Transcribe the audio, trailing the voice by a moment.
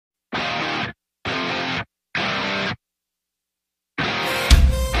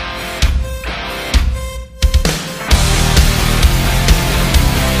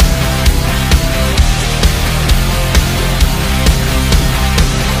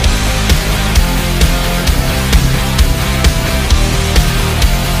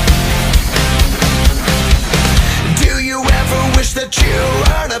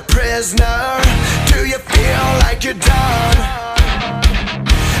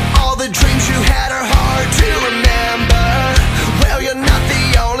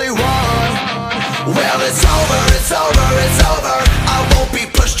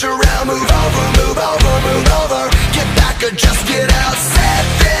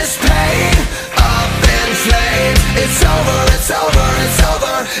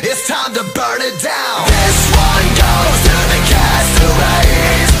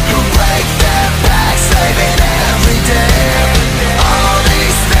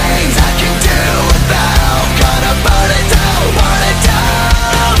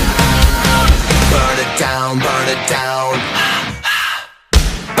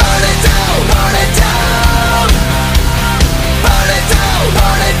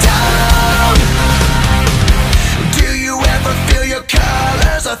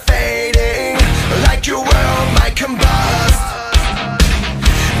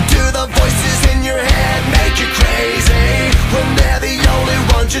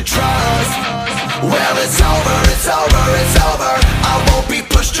it's over, it's over. I won't be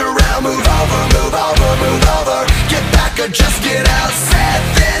pushed around. Move over, move over, move over. Get back or just get out. Set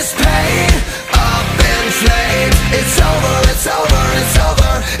this pain up in flames. It's over, it's over, it's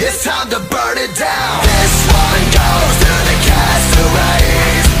over. It's time to burn it down. This one goes to the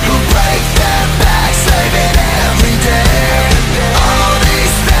castaways who break their backs, saving every day. All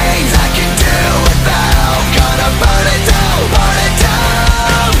these things I can do without. Gonna burn it down, burn it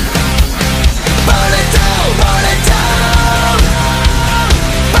down. Burn it down, burn it down.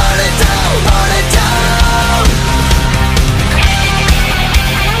 Burn it down, burn it down.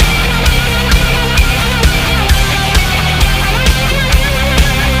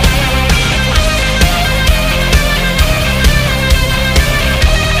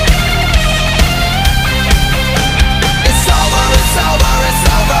 It's over, it's over, it's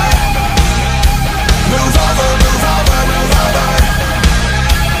over. Move over, move over, move over.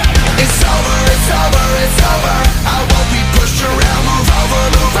 It's over, it's over, it's over. I won't be pushed around. Move over,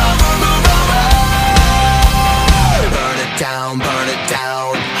 move over, move over. Burn it down, burn it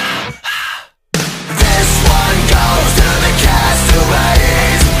down. This one goes to the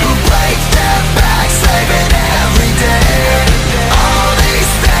castaways who break their backs, saving every day. All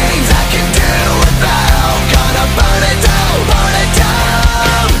these things I can do without. Gonna burn it down, burn it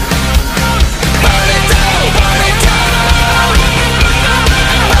down. Burn it down, burn it down.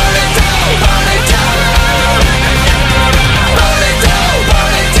 Burn it down, burn it down. Burn it down,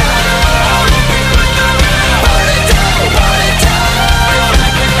 burn it down. Burn it down, burn it down.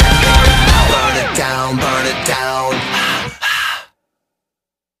 Burn it down, burn it down.